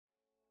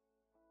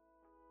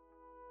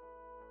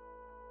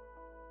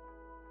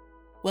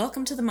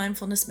Welcome to the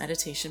Mindfulness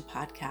Meditation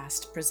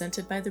Podcast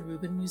presented by the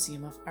Rubin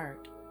Museum of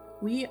Art.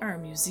 We are a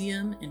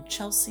museum in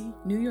Chelsea,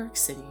 New York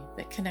City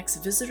that connects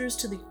visitors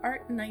to the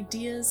art and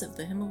ideas of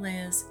the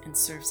Himalayas and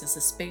serves as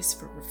a space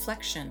for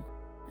reflection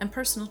and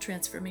personal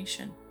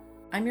transformation.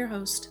 I'm your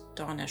host,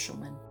 Dawn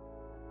Eshelman.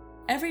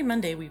 Every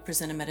Monday we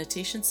present a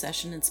meditation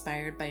session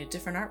inspired by a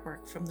different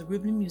artwork from the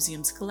Rubin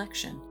Museum's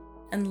collection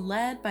and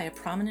led by a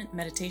prominent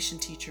meditation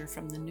teacher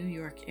from the New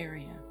York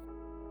area.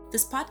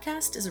 This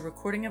podcast is a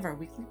recording of our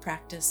weekly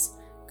practice,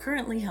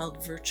 currently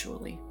held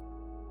virtually.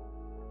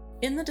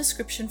 In the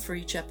description for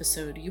each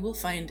episode, you will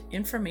find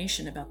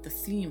information about the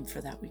theme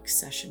for that week's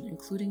session,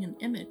 including an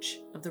image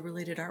of the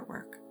related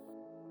artwork.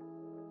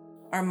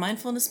 Our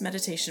Mindfulness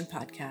Meditation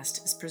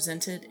Podcast is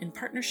presented in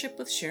partnership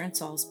with Sharon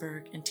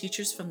Salzberg and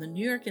teachers from the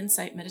New York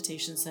Insight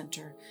Meditation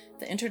Center,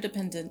 the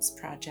Interdependence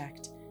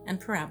Project,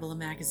 and Parabola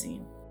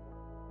Magazine.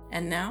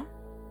 And now,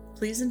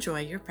 please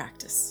enjoy your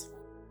practice.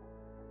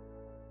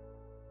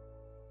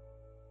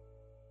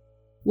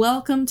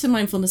 Welcome to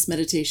Mindfulness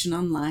Meditation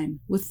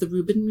Online with the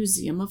Rubin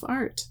Museum of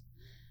Art.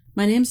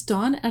 My name's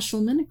Dawn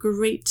Eshelman.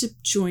 Great to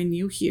join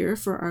you here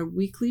for our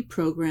weekly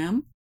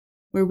program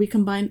where we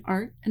combine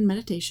art and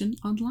meditation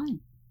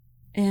online.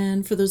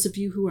 And for those of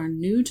you who are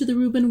new to the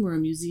Rubin, we're a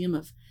museum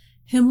of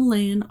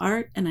Himalayan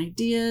art and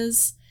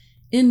ideas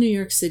in New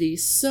York City.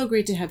 So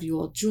great to have you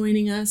all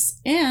joining us,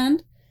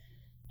 and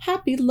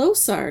happy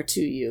Losar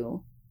to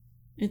you.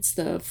 It's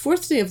the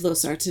 4th day of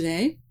Losar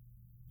today.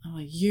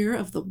 A year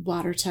of the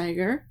water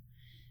tiger,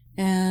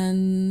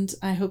 and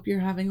I hope you're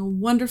having a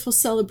wonderful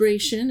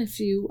celebration. If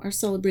you are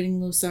celebrating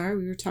Losar,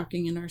 we were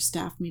talking in our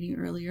staff meeting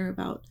earlier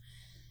about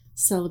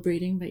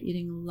celebrating by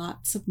eating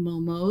lots of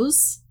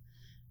momos.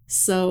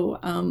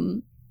 So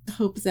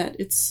hope that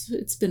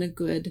it's been a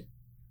good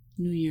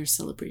New Year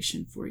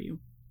celebration for you.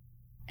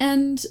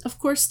 And of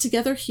course,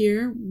 together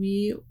here,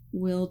 we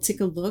will take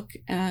a look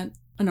at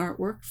an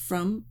artwork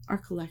from our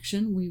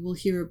collection. We will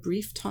hear a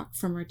brief talk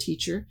from our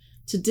teacher.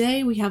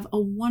 Today, we have a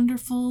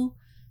wonderful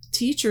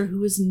teacher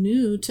who is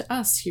new to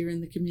us here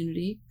in the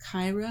community,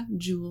 Kyra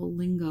Jewel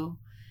Lingo.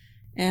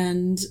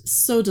 And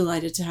so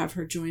delighted to have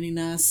her joining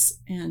us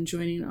and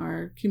joining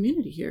our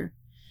community here.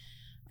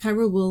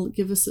 Kyra will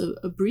give us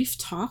a brief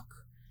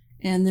talk,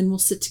 and then we'll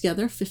sit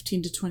together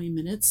 15 to 20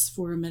 minutes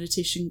for a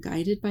meditation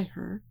guided by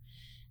her.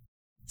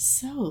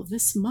 So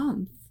this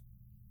month,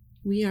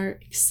 we are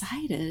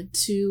excited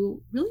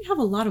to really have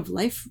a lot of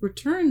life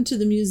return to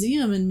the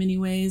museum in many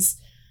ways.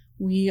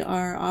 We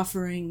are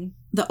offering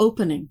the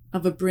opening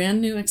of a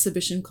brand new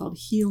exhibition called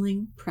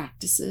Healing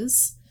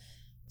Practices,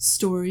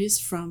 Stories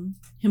from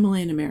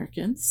Himalayan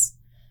Americans,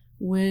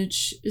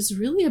 which is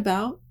really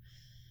about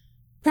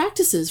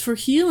practices for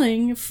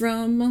healing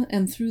from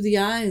and through the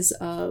eyes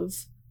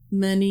of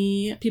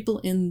many people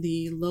in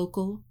the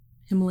local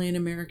Himalayan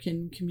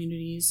American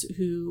communities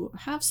who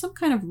have some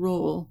kind of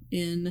role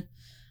in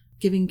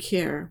giving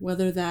care,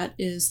 whether that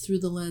is through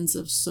the lens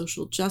of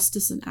social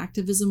justice and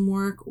activism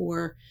work,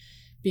 or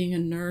being a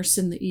nurse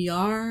in the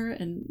ER,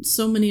 and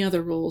so many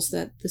other roles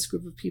that this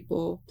group of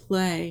people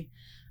play.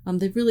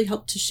 They've really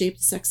helped to shape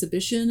this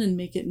exhibition and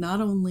make it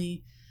not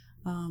only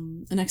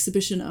an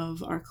exhibition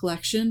of our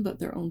collection, but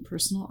their own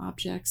personal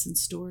objects and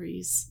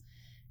stories.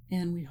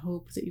 And we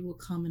hope that you will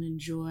come and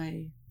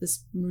enjoy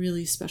this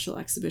really special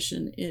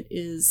exhibition. It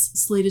is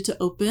slated to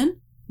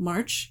open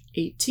March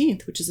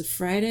 18th, which is a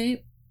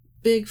Friday.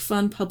 Big,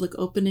 fun public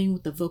opening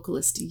with the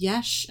vocalist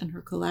Yesh and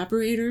her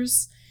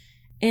collaborators.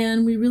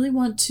 And we really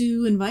want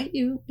to invite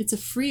you. It's a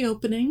free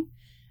opening.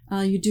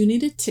 You do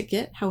need a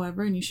ticket,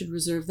 however, and you should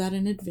reserve that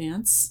in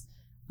advance.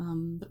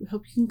 But we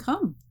hope you can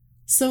come.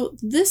 So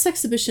this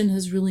exhibition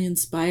has really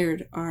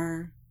inspired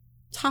our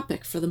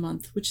topic for the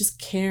month, which is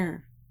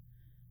care.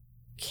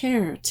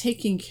 Care,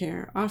 taking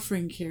care,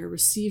 offering care,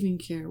 receiving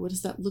care. What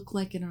does that look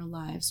like in our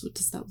lives? What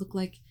does that look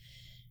like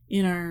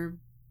in our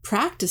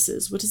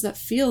practices? What does that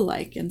feel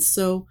like? And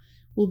so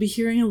we'll be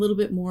hearing a little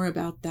bit more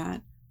about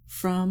that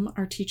from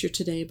our teacher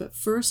today. But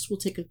first, we'll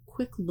take a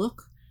quick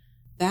look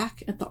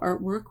back at the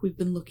artwork we've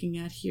been looking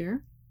at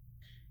here.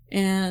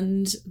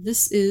 And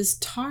this is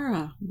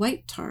Tara,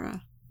 white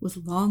Tara, with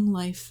long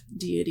life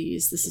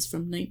deities. This is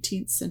from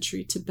 19th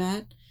century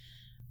Tibet,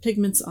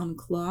 pigments on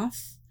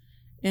cloth.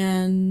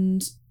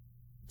 And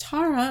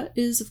Tara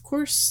is, of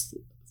course,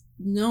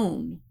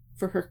 known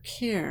for her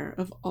care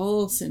of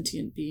all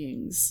sentient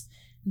beings.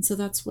 And so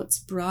that's what's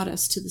brought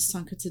us to this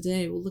Thangka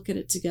today. We'll look at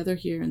it together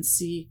here and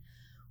see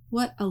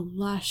what a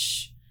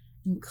lush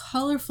and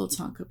colorful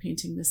Thangka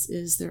painting this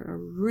is. There are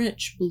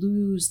rich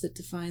blues that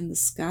define the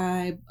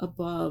sky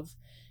above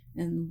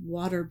and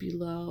water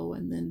below,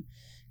 and then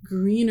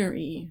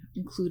greenery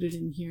included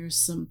in here,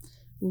 some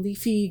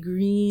leafy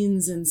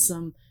greens and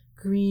some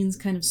greens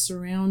kind of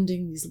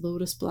surrounding these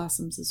lotus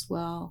blossoms as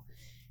well,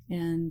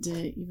 and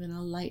even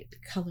a light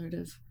colored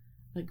of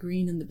a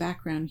green in the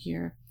background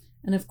here.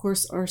 And of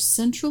course, our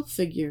central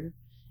figure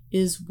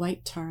is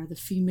White Tara, the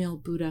female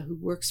Buddha who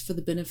works for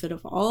the benefit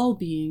of all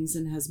beings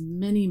and has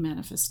many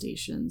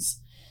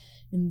manifestations.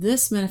 In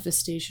this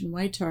manifestation,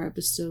 White Tara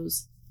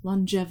bestows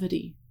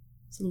longevity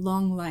It's a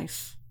long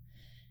life.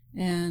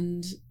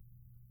 And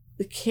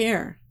the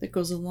care that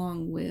goes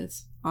along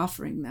with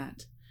offering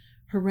that.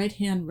 Her right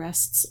hand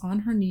rests on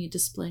her knee,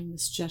 displaying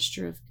this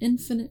gesture of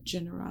infinite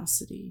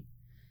generosity,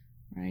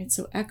 right?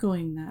 So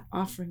echoing that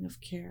offering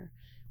of care,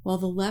 while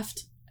the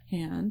left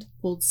hand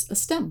holds a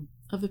stem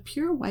of a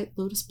pure white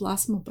lotus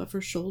blossom above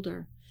her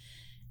shoulder.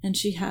 And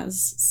she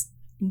has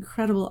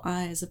incredible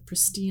eyes of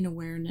pristine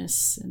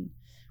awareness.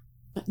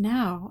 But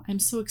now I'm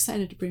so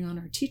excited to bring on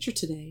our teacher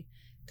today,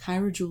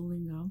 Kyra Jewel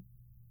Lingo.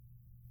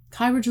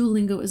 Kyra Jewel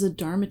Lingo is a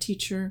Dharma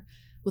teacher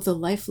with a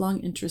lifelong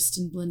interest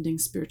in blending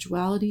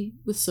spirituality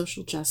with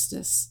social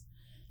justice.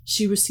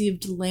 She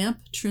received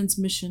lamp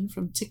transmission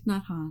from Thich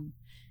Nhat Hanh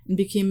and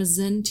became a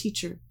Zen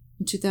teacher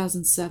in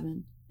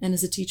 2007 and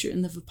is a teacher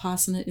in the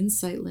Vipassana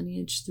Insight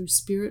lineage through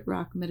Spirit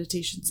Rock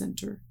Meditation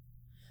Center.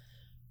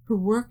 Her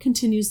work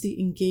continues the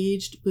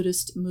engaged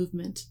Buddhist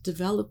movement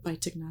developed by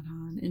Thich Nhat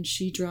Hanh, and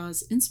she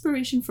draws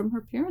inspiration from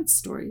her parents'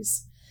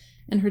 stories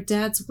and her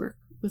dad's work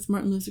with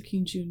Martin Luther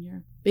King Jr.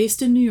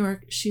 Based in New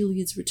York, she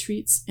leads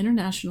retreats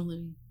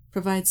internationally,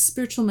 provides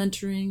spiritual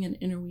mentoring, and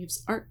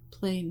interweaves art,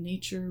 play,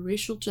 nature,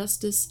 racial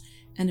justice,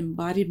 and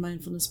embodied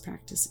mindfulness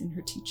practice in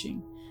her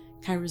teaching.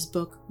 Kyra's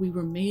book, We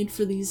Were Made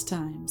for These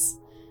Times,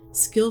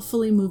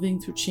 skillfully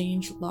moving through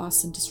change,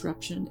 loss, and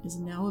disruption, is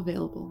now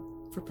available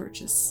for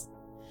purchase.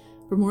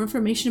 For more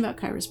information about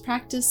Kyra's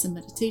practice and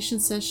meditation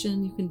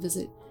session, you can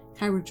visit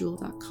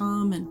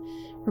kyrajewel.com, and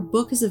her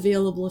book is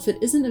available. If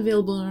it isn't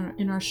available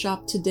in our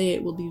shop today,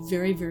 it will be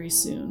very, very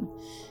soon.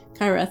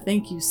 Kyra,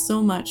 thank you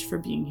so much for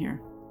being here.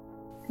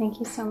 Thank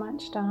you so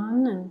much,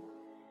 Dawn,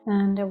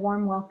 and a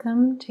warm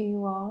welcome to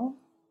you all.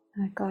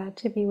 Glad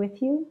to be with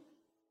you.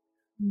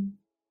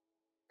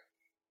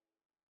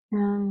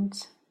 And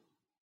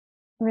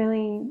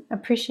really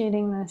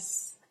appreciating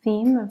this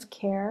theme of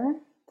care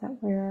that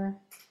we're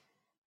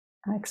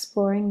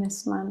exploring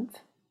this month.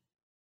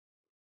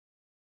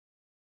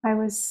 I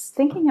was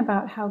thinking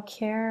about how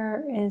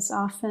care is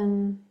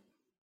often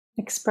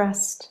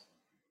expressed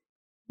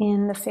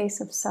in the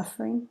face of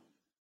suffering.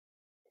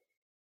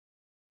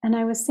 And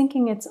I was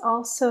thinking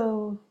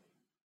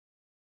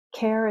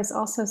care is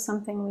also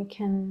something we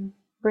can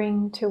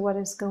bring to what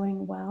is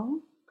going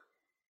well.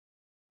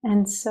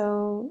 And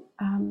so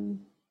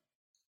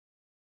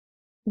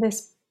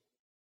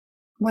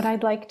what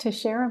I'd like to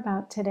share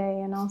about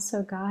today and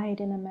also guide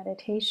in a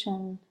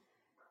meditation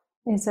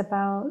is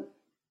about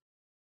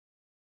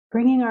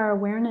bringing our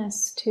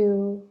awareness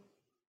to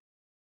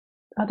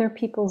other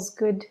people's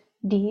good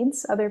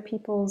deeds, other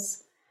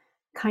people's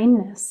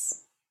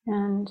kindness,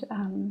 and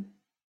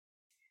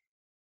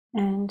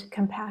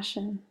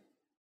compassion.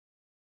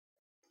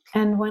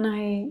 And when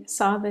I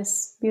saw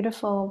this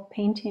beautiful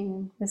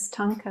painting, this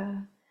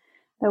Tanka,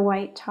 the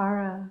white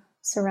Tara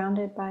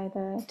surrounded by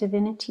the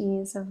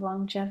divinities of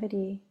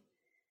longevity,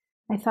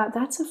 I thought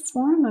that's a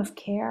form of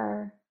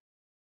care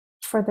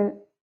for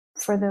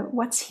the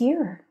what's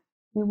here.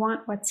 We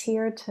want what's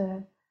here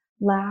to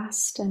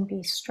last and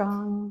be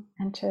strong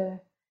and to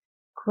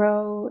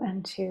grow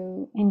and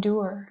to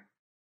endure.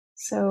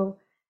 So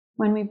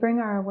when we bring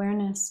our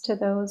awareness to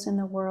those in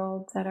the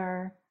world that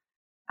are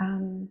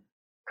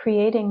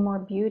creating more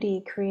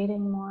beauty,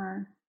 creating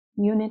more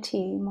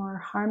unity, more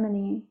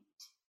harmony,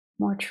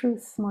 more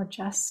truth, more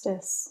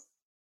justice,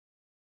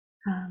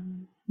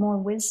 more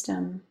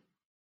wisdom,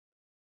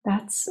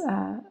 that's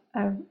a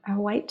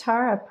white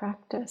Tara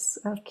practice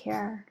of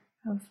care,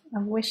 of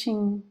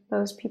wishing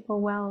those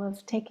people well,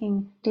 of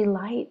taking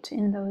delight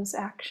in those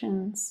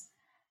actions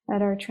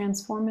that are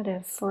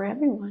transformative for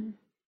everyone.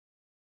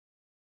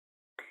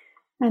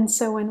 And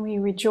so when we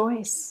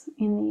rejoice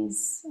in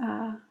these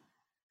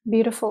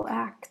beautiful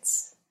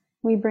acts,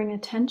 we bring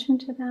attention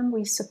to them,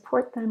 we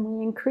support them,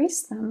 we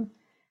increase them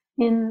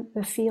in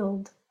the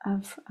field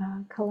of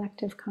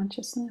collective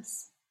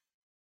consciousness.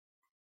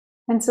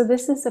 And so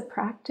this is a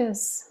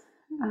practice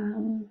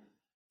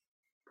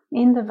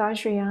in the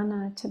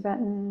Vajrayana,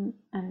 Tibetan,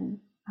 and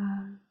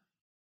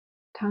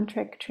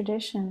Tantric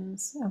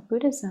traditions of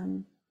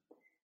Buddhism,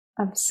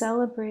 of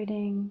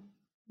celebrating,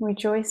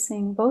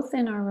 rejoicing both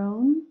in our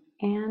own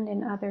and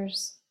in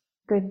others'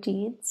 good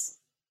deeds.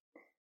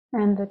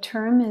 And the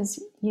term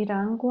is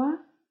Yirangwa.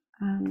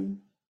 I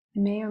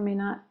may or may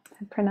not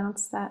have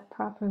pronounced that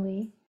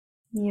properly.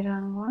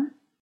 Yirangwa,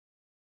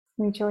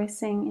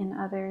 rejoicing in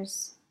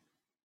others'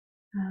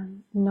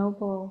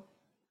 noble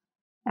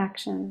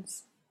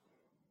actions.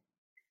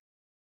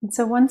 And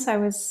so once I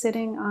was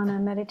sitting on a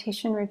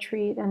meditation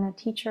retreat and a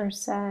teacher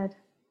said,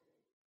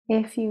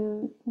 if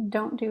you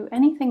don't do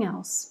anything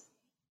else,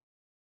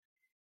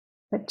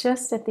 but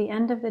just at the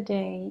end of the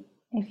day,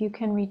 if you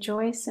can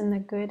rejoice in the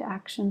good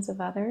actions of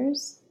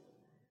others,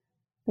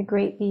 the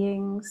great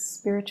beings,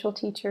 spiritual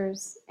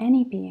teachers,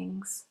 any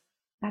beings,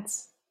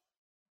 that's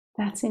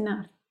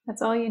enough.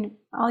 That's all you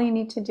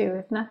need to do.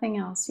 If nothing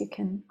else, you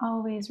can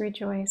always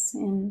rejoice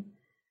in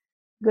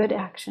good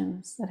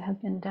actions that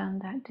have been done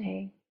that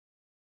day.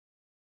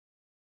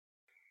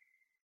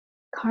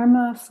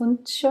 Karma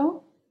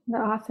Funcho the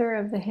author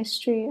of the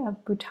History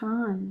of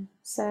Bhutan,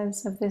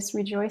 says of this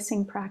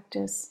rejoicing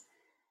practice,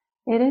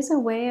 it is a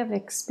way of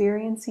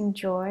experiencing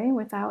joy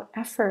without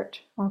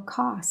effort or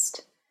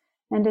cost,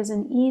 and is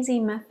an easy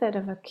method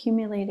of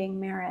accumulating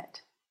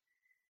merit.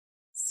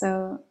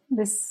 So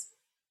this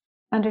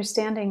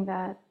understanding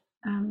that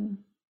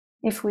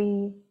if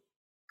we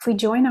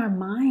join our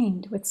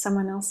mind with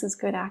someone else's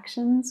good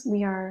actions,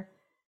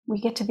 we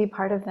get to be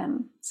part of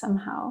them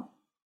somehow.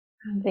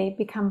 They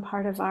become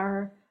part of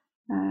our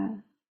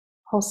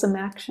wholesome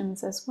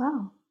actions as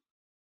well.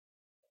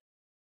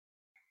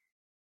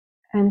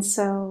 And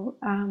so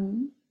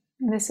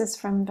this is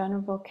from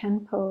Venerable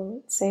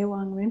Khenpo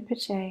Tsewang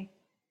Rinpoche.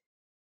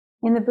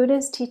 In the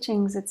Buddha's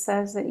teachings, it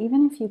says that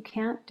even if you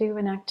can't do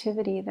an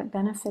activity that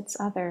benefits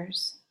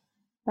others,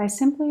 by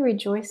simply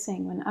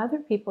rejoicing when other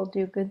people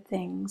do good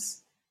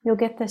things, you'll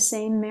get the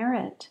same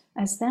merit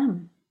as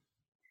them.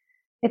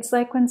 It's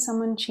like when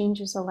someone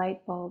changes a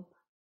light bulb.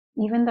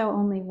 Even though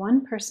only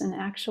one person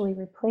actually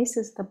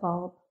replaces the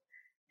bulb,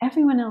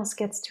 everyone else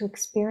gets to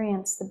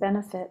experience the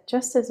benefit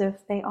just as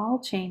if they all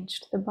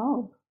changed the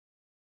bulb.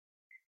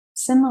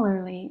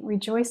 Similarly,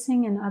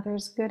 rejoicing in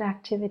others' good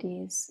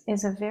activities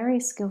is a very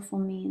skillful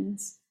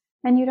means,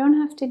 and you don't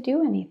have to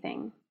do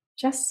anything.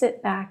 Just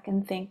sit back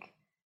and think,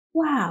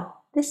 wow,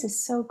 this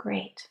is so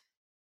great.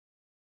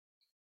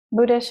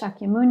 Buddha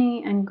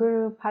Shakyamuni and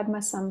Guru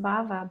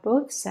Padmasambhava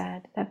both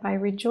said that by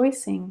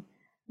rejoicing,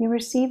 you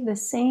receive the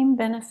same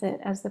benefit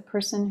as the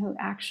person who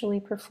actually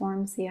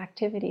performs the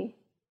activity.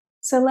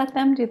 So let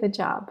them do the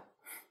job.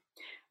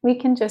 We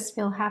can just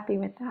feel happy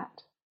with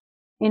that.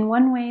 In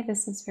one way,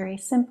 this is very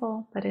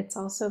simple, but it's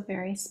also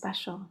very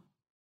special.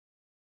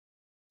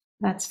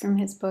 That's from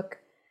his book,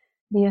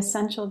 The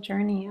Essential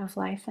Journey of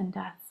Life and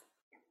Death.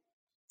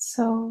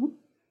 So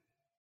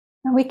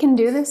we can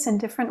do this in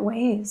different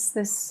ways,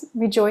 this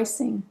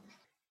rejoicing.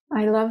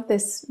 I love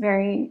this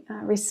very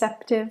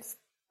receptive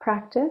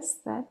practice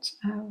that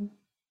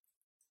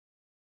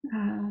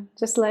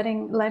just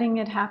letting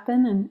it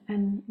happen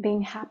and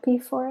being happy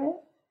for it.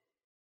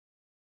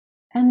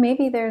 And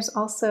maybe there's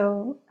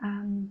also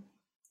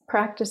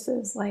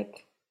practices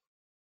like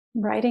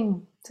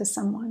writing to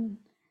someone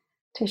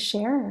to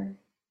share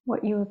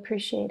what you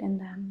appreciate in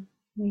them.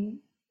 We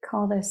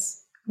call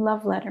this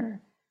love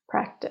letter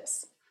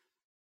practice.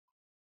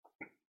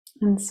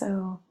 And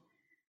so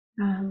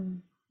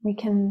we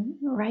can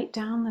write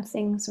down the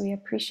things we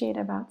appreciate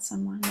about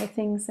someone, the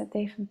things that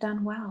they've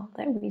done well,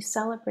 that we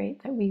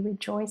celebrate, that we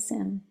rejoice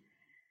in,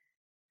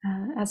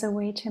 as a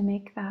way to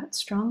make that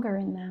stronger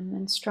in them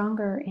and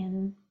stronger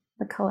in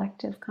the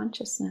collective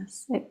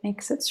consciousness. It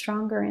makes it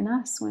stronger in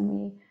us when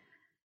we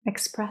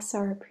express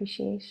our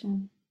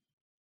appreciation.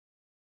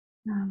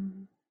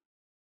 And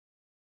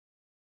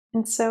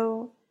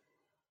so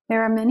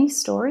there are many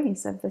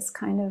stories of this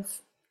kind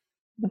of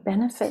the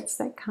benefits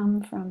that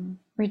come from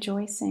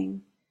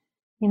rejoicing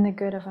in the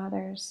good of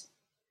others.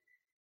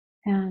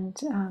 And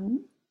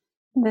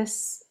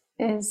this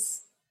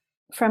is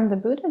from the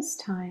Buddha's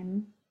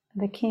time.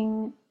 The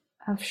king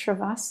of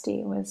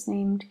Shravasti was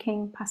named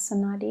King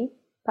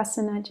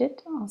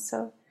Pasenajit,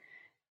 also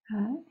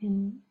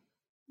in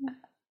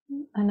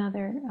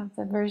another of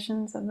the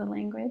versions of the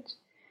language.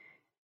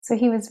 So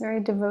he was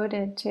very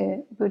devoted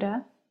to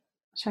Buddha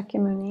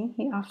Shakyamuni.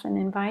 He often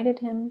invited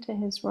him to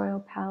his royal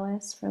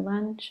palace for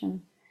lunch,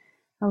 and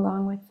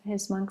along with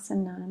his monks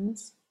and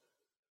nuns.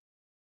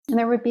 And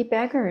there would be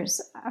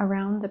beggars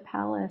around the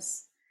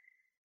palace.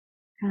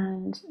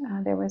 And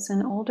there was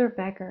an older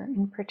beggar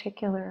in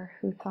particular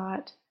who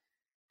thought,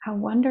 how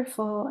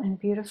wonderful and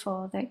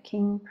beautiful that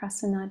King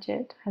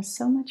Prasenajit has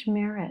so much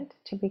merit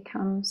to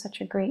become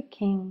such a great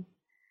king.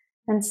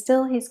 And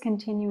still he's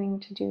continuing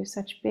to do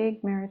such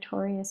big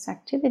meritorious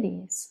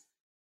activities.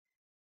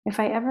 If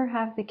I ever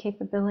have the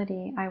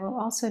capability, I will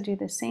also do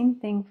the same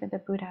thing for the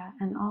Buddha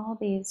and all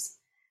these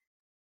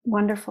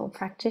wonderful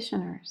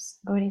practitioners,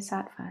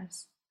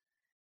 bodhisattvas.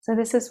 So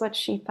this is what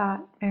she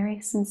thought very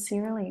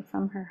sincerely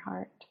from her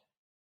heart.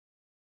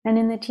 And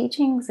in the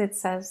teachings, it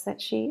says that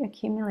she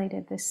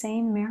accumulated the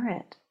same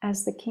merit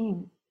as the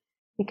king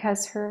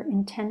because her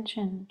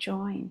intention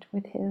joined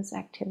with his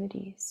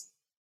activities.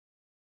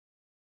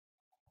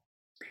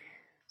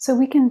 So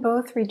we can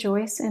both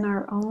rejoice in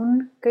our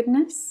own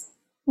goodness,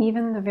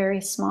 even the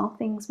very small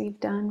things we've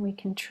done, we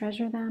can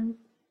treasure them.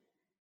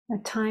 A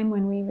time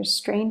when we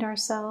restrained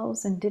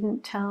ourselves and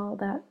didn't tell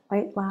that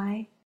white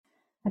lie.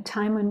 A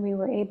time when we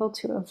were able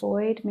to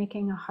avoid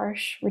making a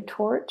harsh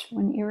retort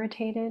when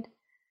irritated.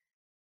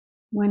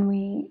 When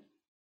we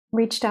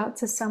reached out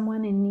to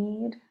someone in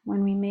need,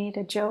 when we made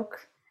a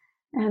joke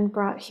and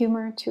brought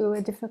humor to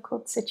a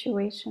difficult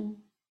situation.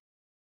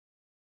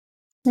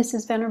 This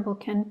is Venerable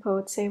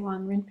Khenpo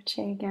Tsewang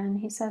Rinpoche again.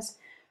 He says,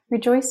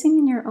 rejoicing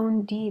in your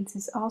own deeds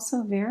is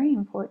also very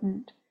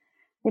important.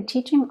 The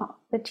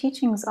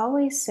teachings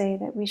always say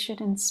that we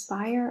should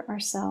inspire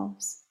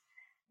ourselves.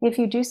 If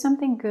you do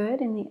something good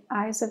in the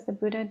eyes of the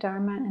Buddha,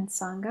 Dharma, and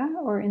Sangha,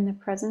 or in the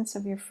presence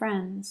of your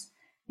friends,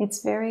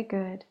 it's very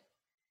good.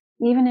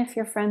 Even if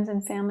your friends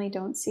and family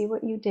don't see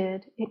what you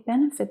did, it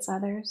benefits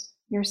others,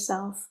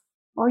 yourself,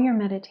 or your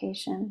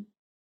meditation.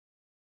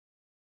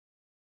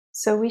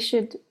 So we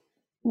should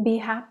be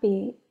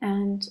happy,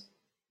 and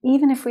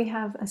even if we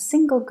have a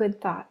single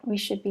good thought, we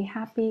should be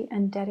happy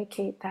and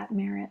dedicate that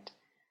merit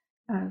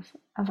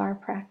of our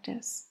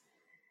practice.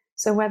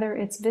 So whether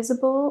it's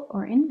visible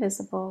or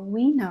invisible,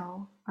 we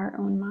know our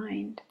own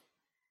mind.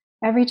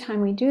 Every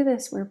time we do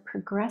this, we're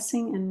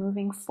progressing and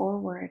moving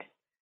forward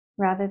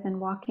rather than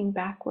walking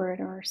backward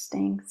or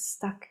staying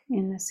stuck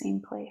in the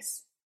same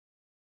place.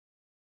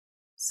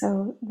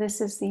 So this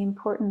is the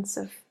importance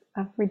of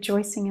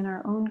rejoicing in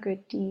our own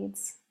good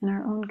deeds, in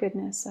our own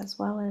goodness, as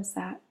well as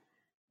that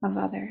of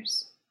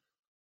others.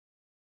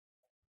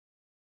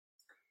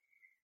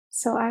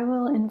 So I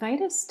will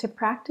invite us to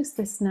practice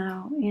this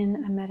now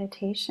in a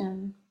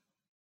meditation.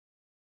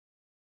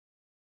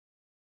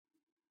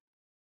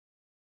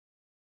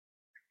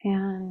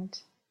 And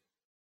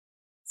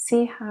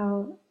see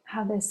how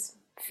this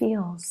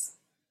feels,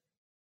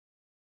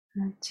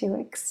 to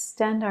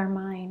extend our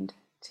mind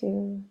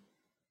to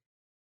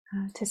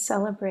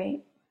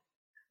celebrate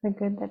the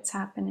good that's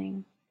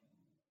happening,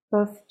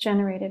 both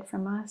generated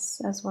from us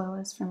as well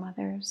as from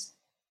others.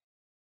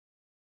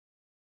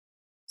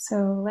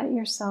 So let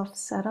yourself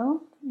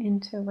settle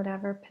into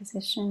whatever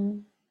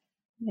position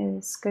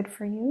is good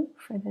for you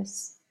for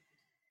this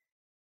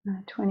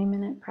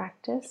 20-minute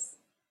practice.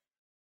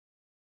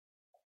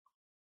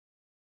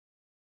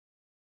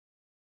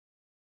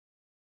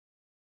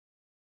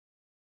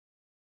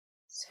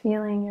 Just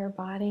feeling your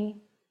body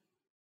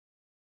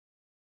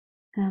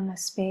and the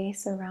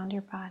space around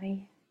your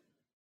body.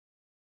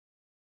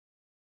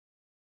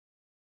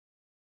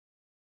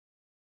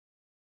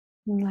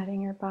 And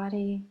letting your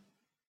body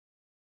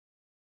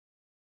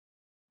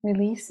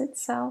release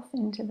itself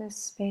into this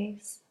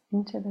space,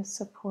 into the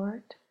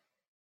support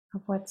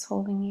of what's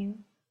holding you.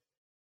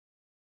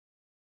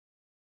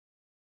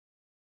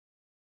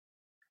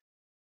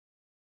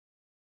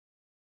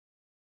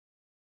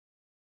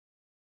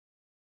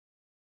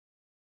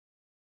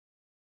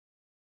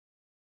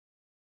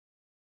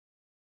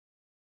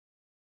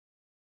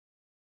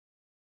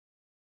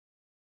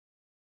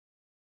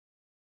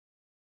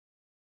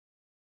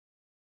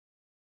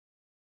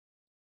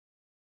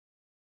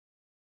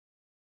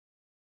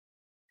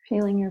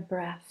 Feeling your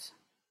breath,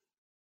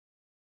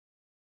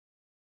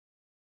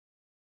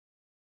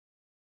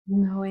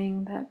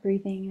 knowing that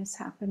breathing is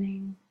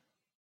happening.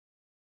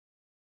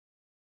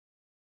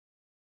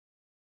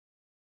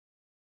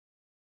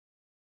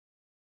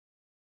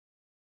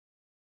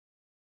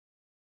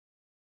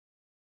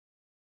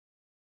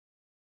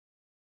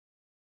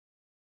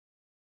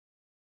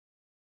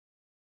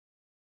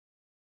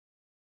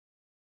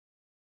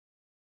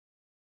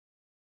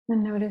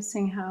 And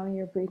noticing how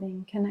your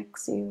breathing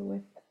connects you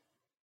with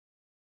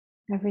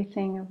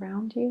everything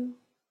around you,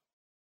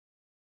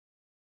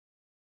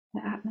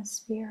 the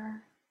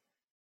atmosphere,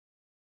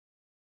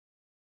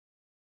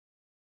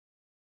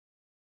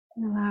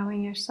 and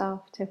allowing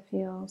yourself to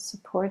feel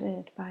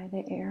supported by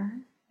the air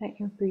that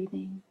you're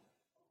breathing.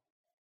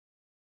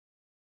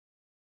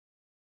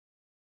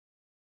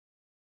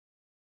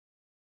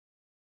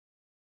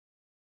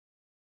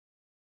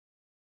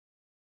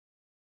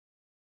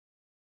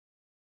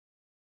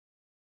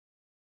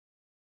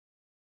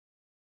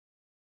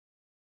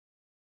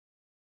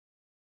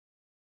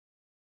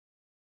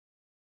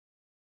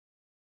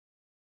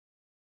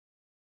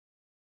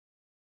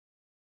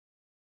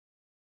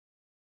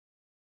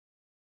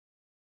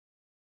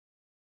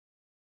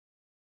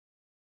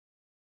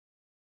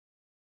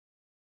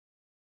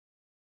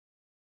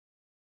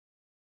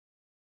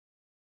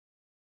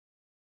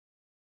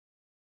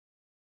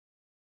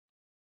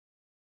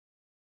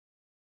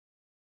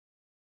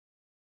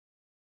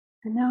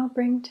 And now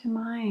bring to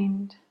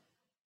mind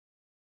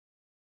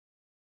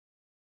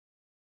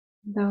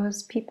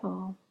those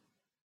people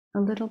a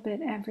little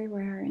bit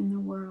everywhere in the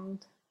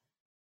world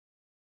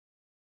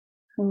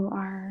who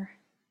are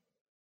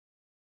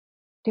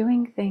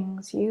doing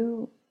things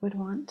you would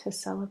want to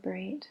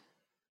celebrate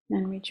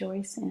and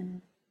rejoice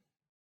in.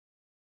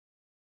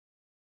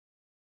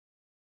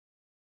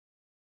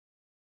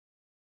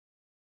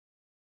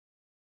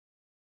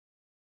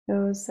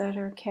 Those that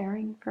are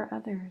caring for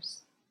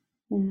others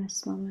in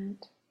this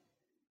moment.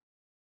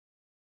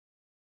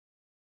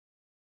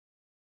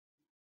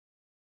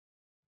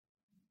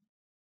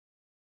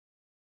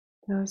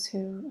 Those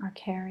who are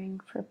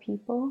caring for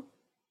people.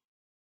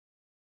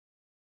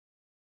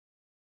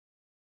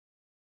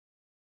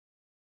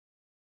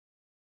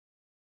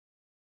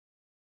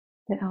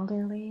 The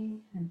elderly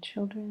and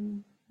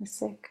children, the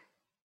sick,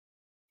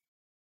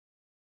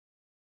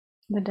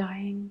 the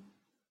dying,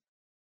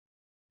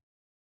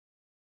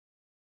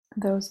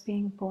 those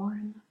being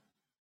born,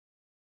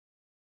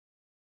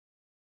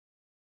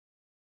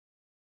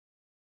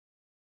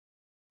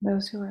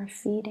 those who are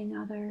feeding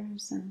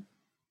others and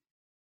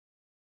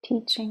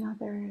teaching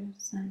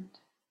others and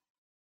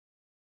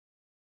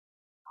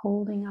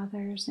holding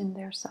others in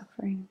their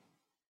suffering.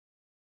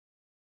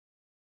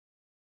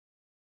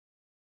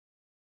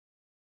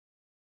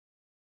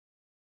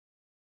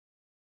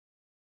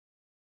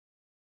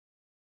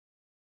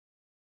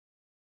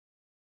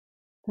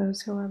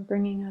 those who are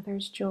bringing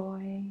others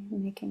joy,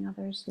 making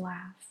others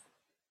laugh.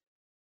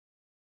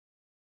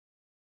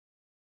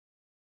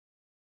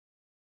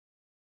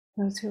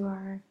 Those who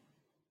are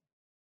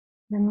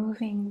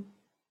removing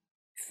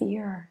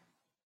fear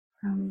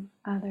from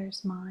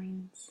others'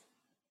 minds.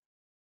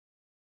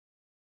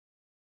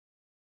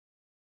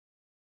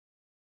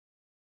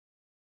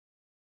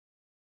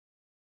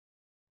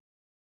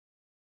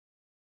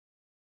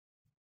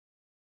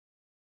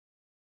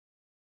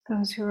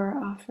 Those who are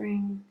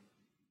offering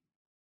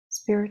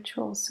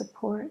spiritual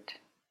support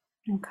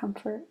and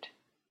comfort.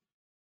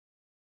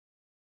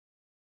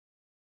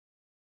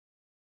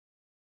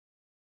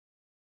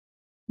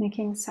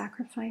 Making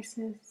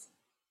sacrifices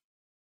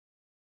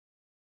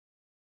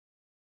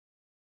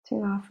to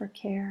offer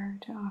care,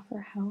 to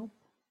offer help.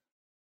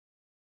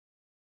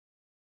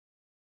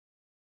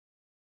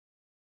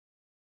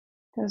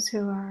 Those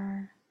who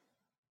are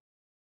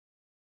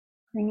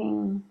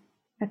bringing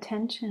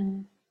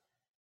attention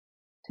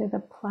to the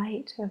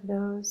plight of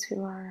those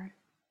who are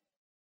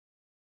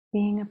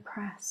being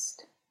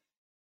oppressed.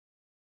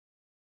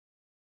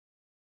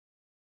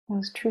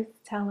 Those truth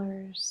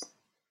tellers.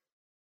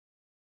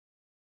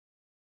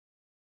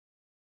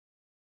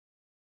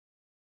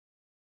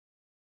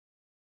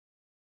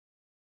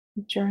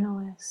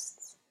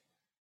 Journalists,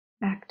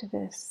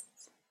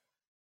 activists.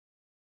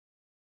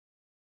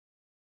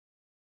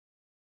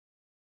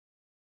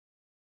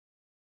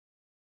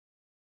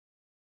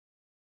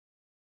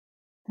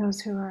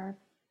 Those who are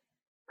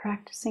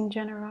practicing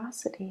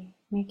generosity,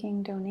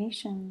 making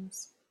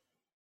donations,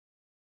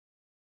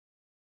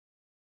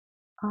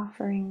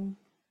 offering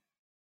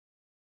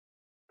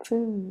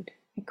food,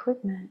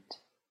 equipment,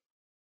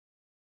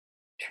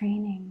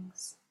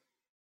 trainings.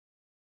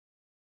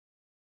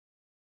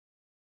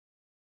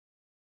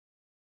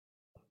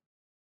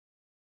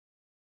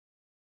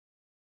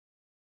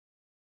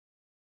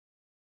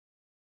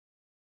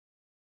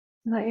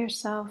 Let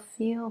yourself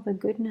feel the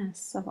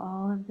goodness of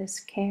all of this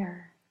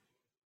care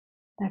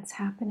that's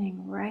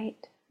happening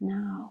right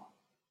now,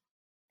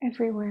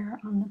 everywhere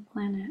on the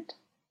planet,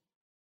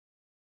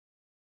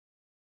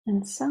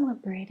 and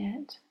celebrate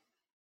it,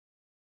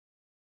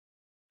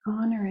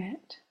 honor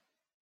it,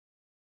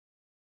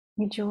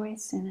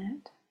 rejoice in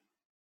it.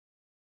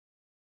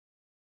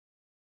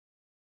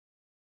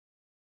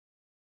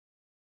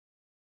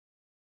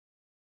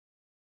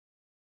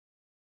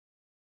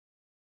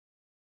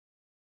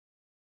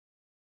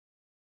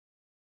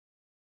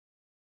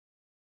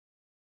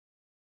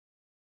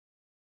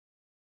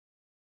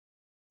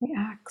 The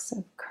acts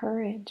of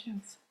courage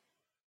of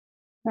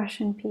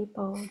Russian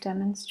people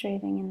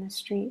demonstrating in the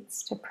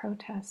streets to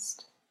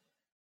protest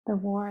the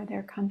war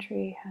their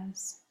country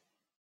has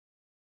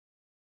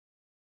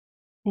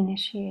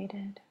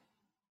initiated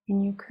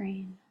in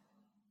Ukraine.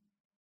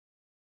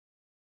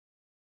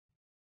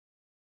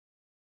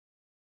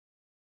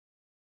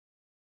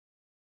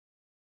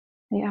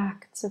 The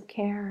acts of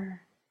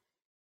care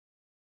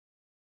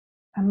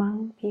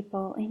among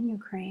people in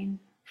Ukraine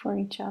for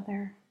each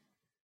other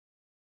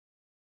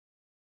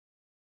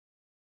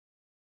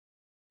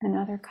and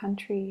other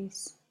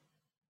countries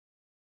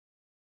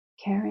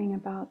caring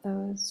about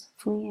those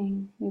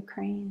fleeing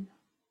Ukraine.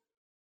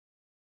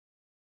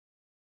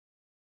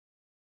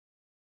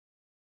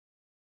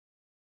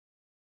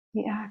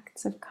 The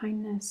acts of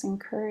kindness and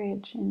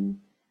courage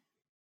in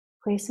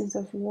places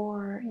of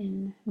war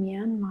in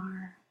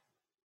Myanmar,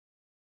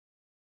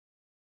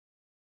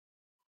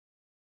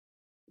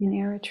 in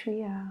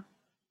Eritrea,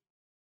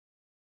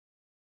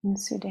 in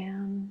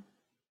Sudan,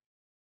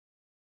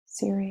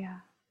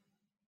 Syria.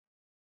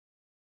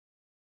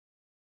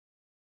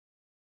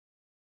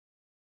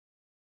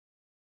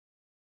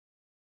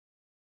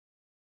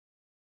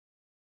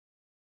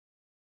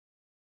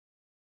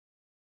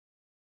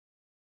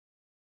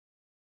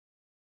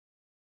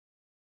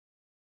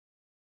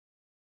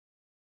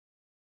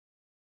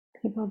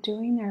 People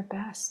doing their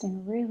best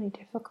in really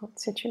difficult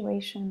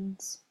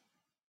situations.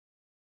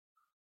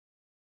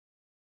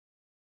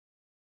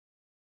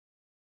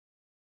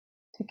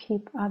 To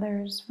keep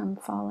others from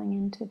falling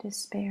into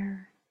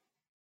despair.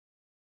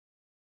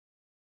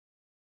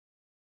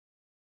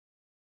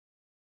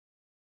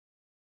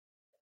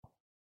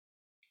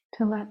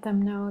 To let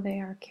them know they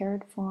are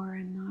cared for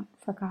and not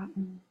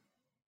forgotten.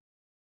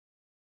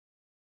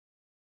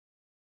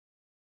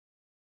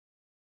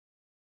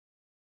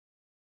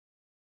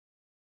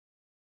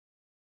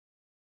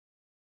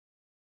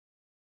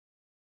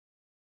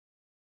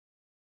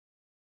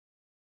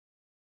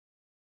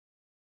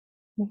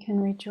 We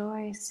can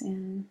rejoice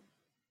in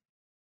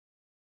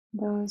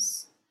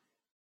those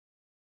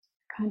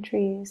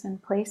countries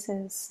and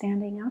places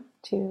standing up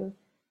to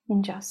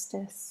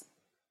injustice,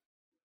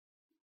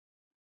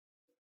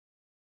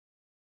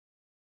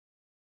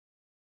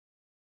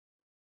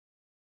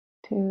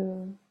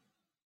 to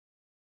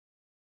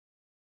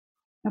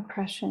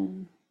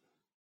oppression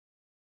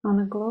on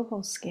a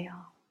global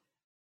scale.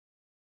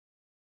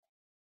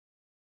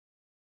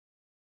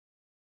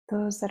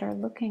 Those that are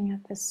looking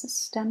at the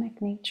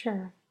systemic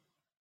nature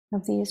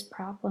of these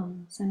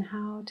problems and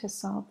how to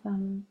solve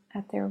them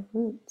at their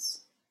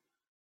roots.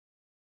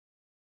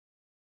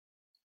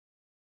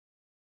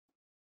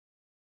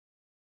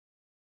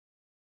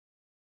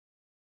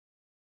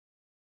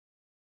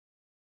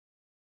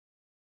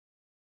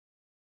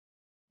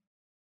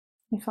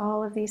 If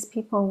all of these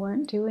people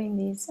weren't doing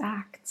these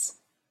acts,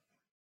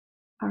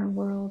 our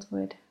world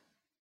would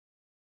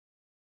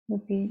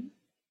be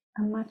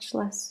a much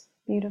less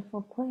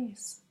beautiful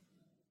place.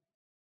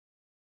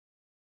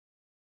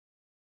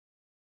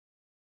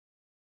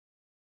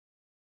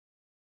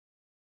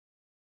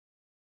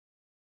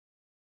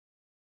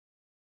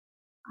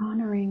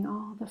 Honoring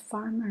all the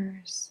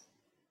farmers,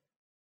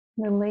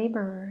 the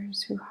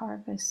laborers who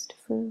harvest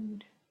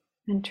food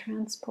and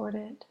transport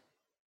it,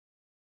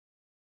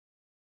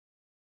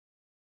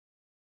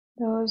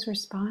 those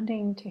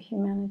responding to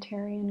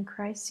humanitarian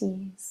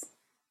crises,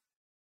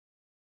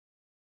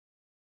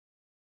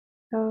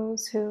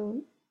 those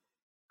who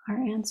are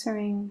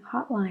answering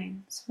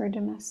hotlines for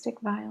domestic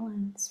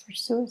violence, for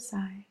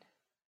suicide.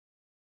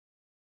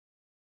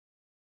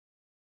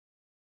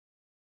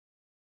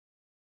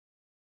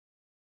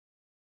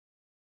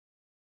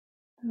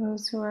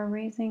 Those who are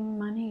raising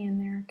money in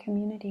their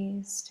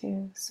communities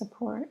to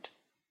support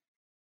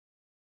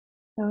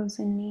those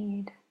in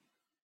need.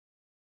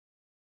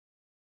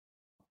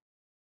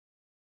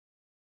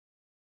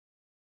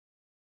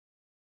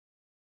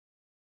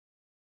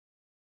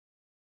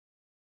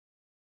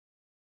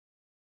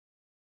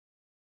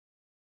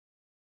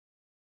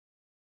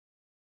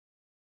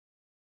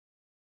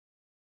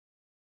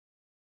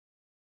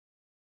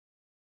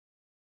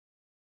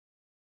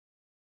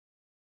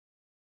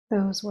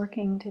 Those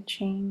working to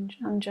change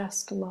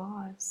unjust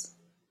laws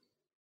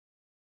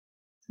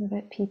so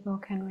that people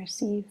can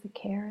receive the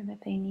care that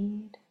they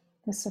need,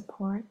 the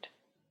support,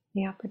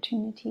 the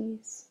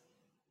opportunities.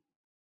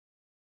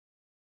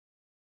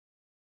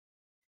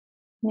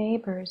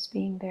 Neighbors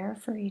being there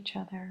for each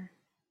other.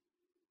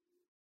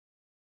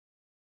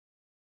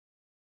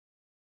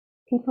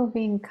 People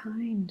being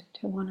kind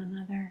to one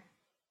another.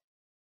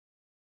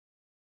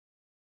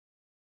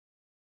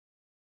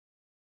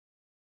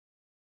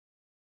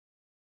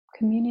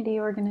 Community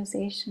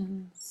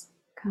organizations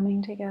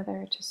coming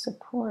together to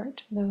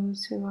support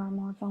those who are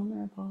more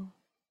vulnerable.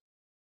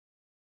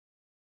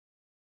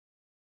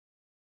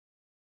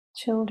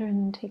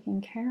 Children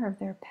taking care of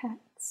their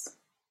pets.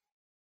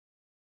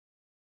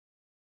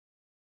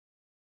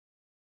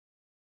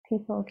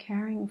 People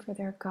caring for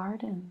their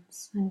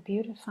gardens and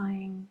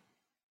beautifying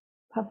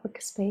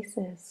public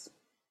spaces.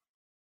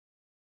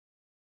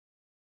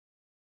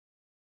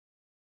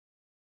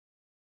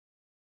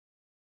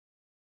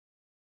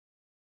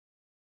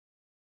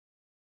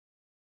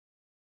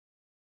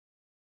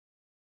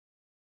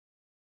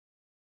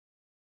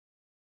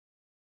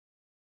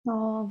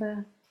 All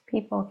the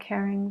people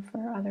caring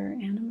for other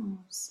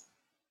animals,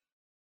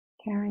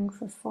 caring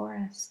for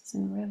forests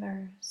and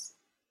rivers,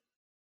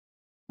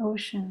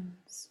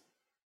 oceans,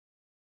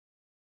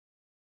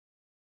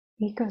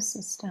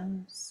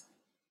 ecosystems,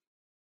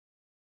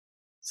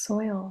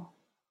 soil,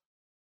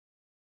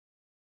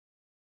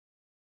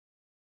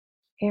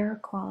 air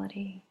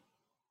quality.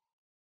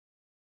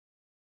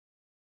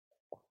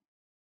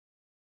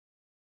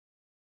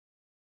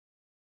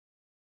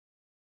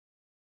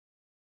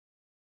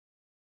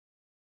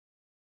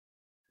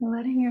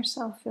 Letting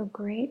yourself feel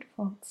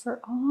grateful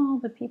for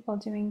all the people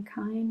doing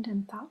kind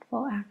and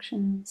thoughtful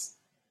actions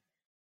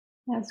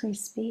as we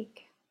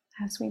speak,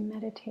 as we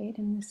meditate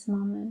in this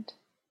moment.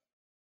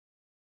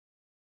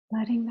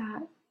 Letting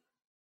that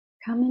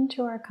come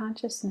into our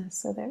consciousness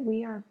so that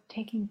we are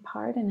taking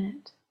part in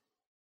it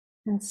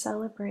and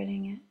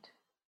celebrating it.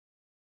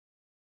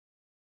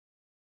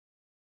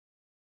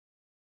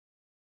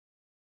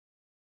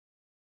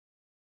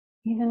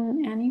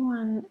 Even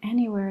anyone,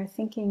 anywhere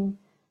thinking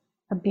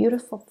a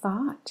beautiful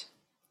thought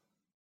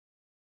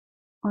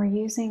or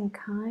using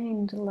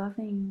kind,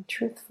 loving,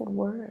 truthful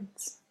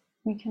words,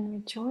 we can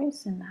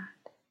rejoice in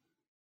that.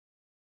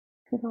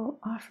 People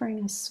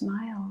offering a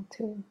smile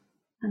to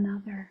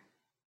another.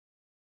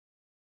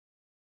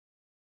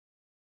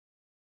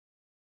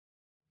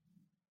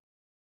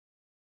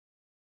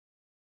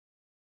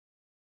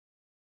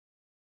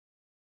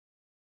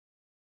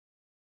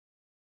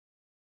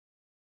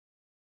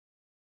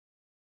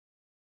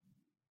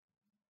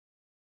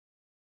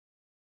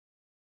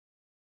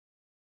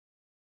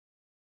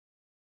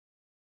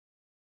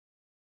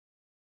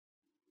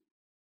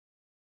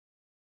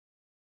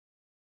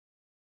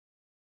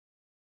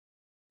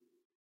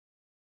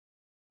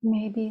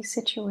 Maybe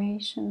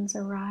situations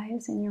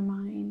arise in your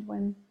mind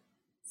when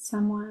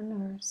someone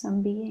or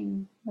some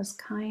being was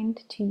kind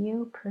to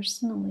you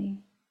personally.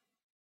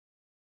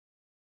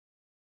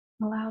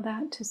 Allow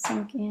that to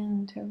sink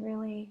in, to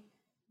really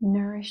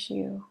nourish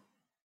you,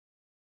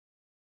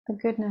 the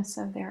goodness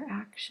of their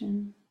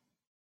action,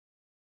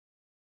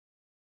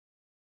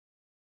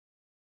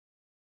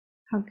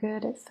 how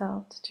good it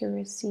felt to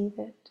receive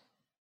it.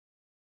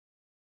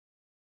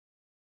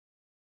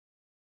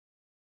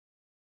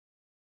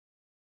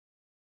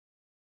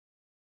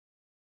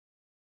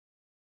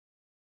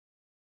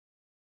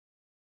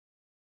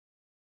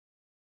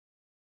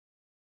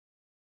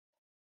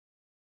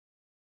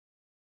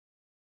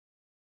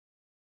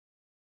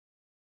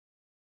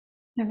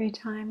 Every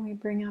time we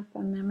bring up a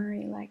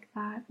memory like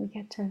that, we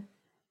get to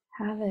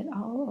have it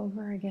all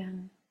over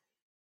again.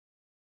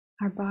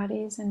 Our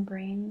bodies and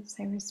brains,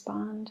 they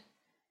respond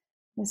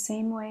the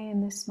same way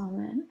in this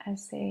moment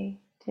as they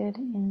did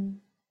in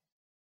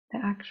the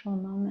actual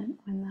moment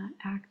when that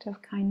act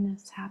of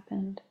kindness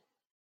happened.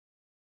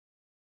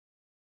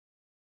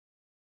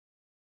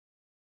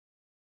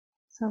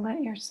 So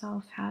let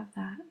yourself have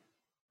that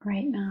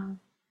right now,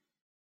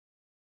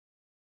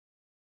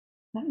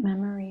 that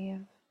memory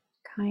of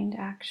kind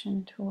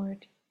action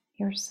toward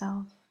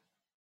yourself.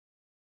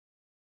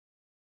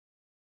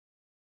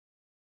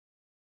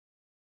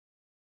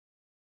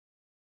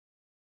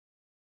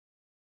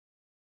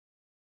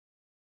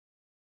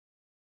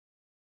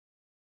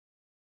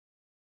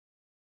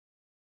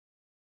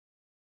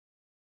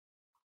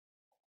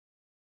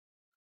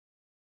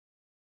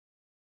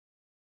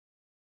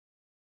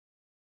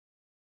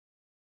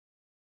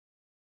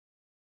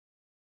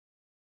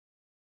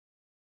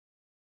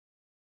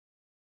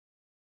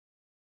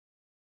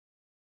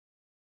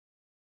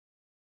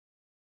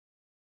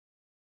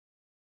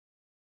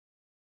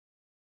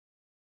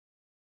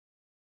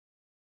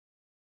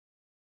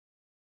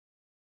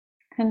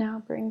 And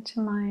now bring to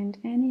mind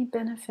any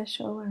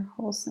beneficial or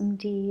wholesome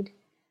deed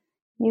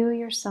you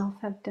yourself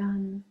have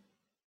done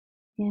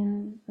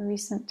in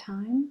recent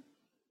time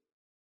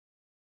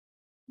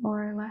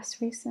or less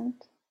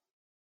recent.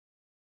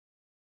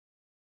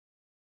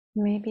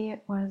 Maybe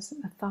it was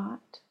a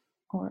thought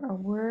or a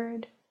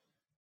word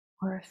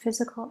or a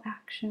physical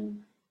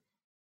action.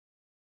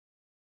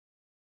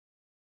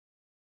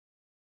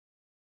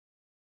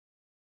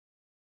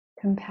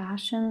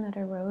 Compassion that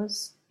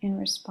arose in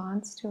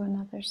response to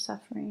another's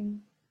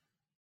suffering.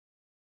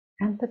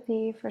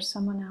 Empathy for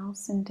someone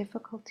else in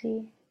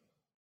difficulty.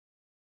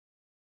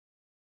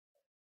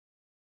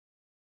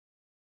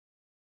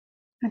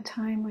 A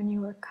time when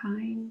you were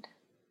kind.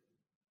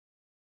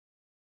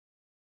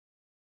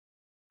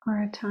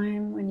 Or a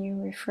time when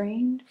you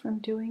refrained from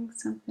doing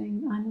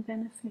something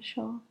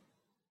unbeneficial.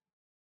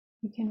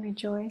 You can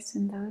rejoice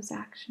in those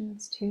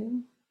actions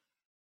too.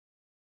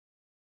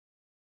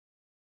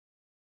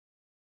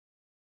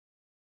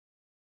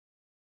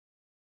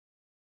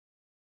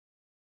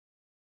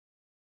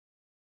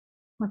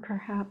 Or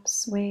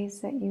perhaps ways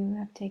that you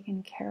have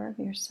taken care of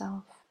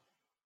yourself,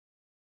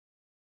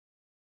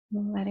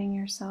 letting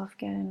yourself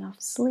get enough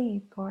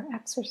sleep or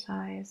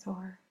exercise,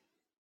 or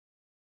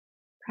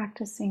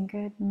practicing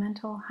good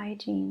mental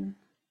hygiene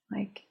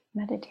like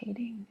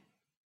meditating,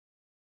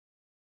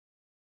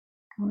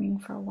 going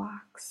for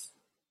walks.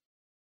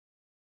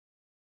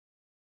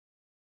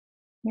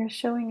 You're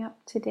showing up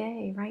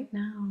today, right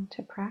now,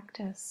 to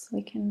practice.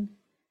 We can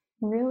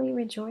really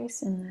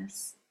rejoice in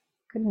this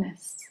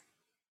goodness.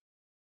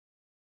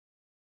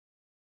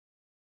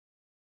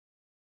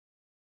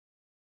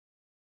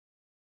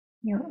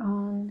 Your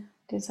own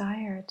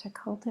desire to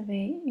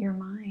cultivate your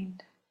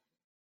mind.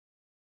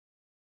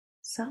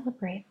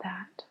 Celebrate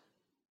that.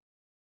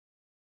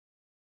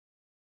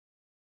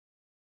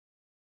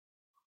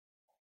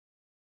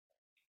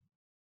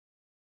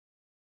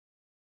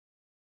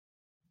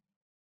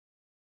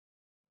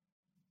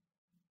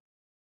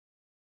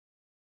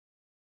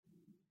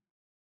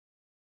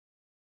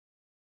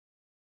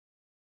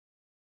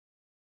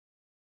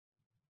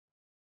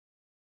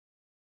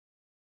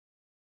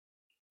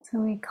 So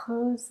we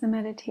close the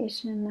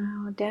meditation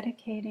now,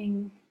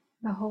 dedicating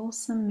the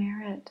wholesome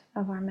merit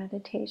of our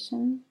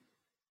meditation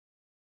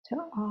to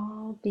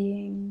all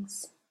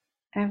beings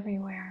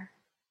everywhere.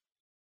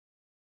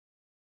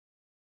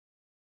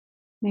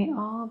 May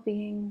all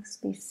beings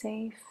be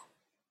safe,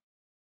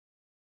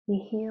 be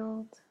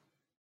healed,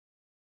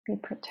 be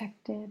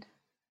protected.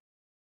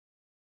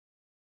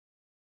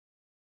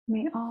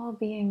 May all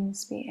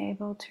beings be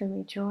able to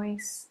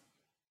rejoice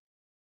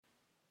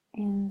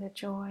in the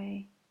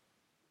joy,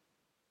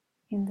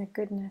 in the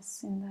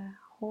goodness, in the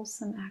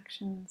wholesome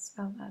actions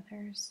of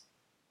others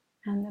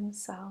and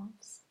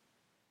themselves.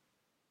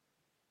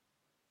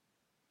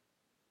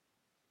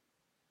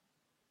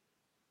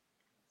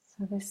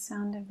 So this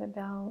sound of the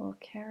bell will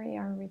carry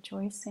our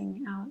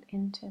rejoicing out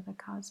into the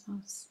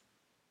cosmos.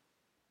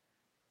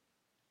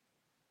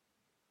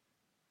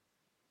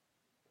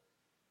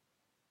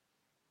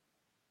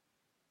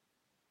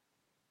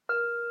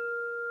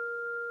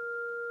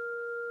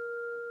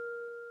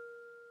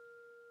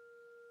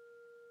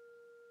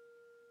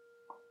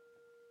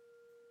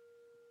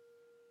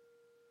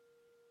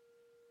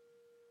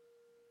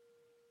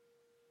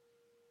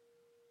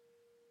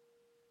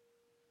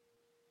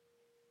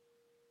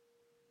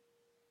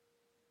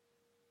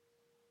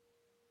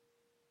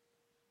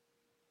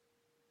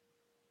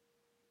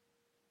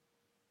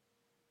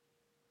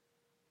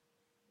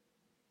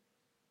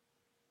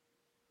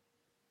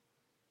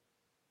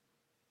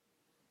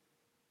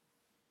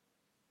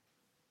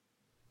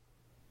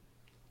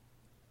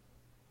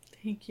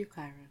 Thank you,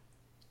 Kyra.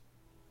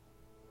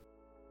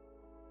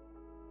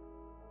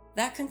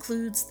 That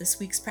concludes this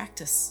week's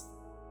practice.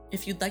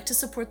 If you'd like to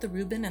support the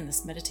Reuben and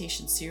this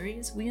meditation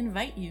series, we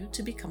invite you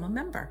to become a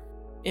member.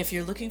 If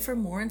you're looking for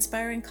more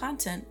inspiring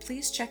content,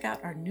 please check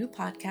out our new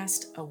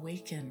podcast,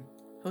 Awaken,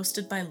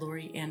 hosted by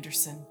Laurie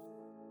Anderson.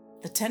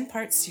 The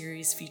 10-part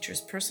series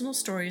features personal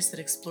stories that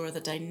explore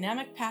the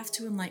dynamic path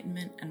to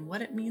enlightenment and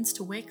what it means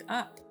to wake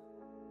up.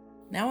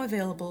 Now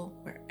available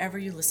wherever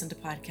you listen to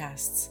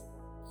podcasts.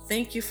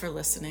 Thank you for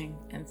listening,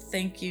 and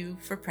thank you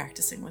for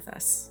practicing with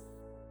us.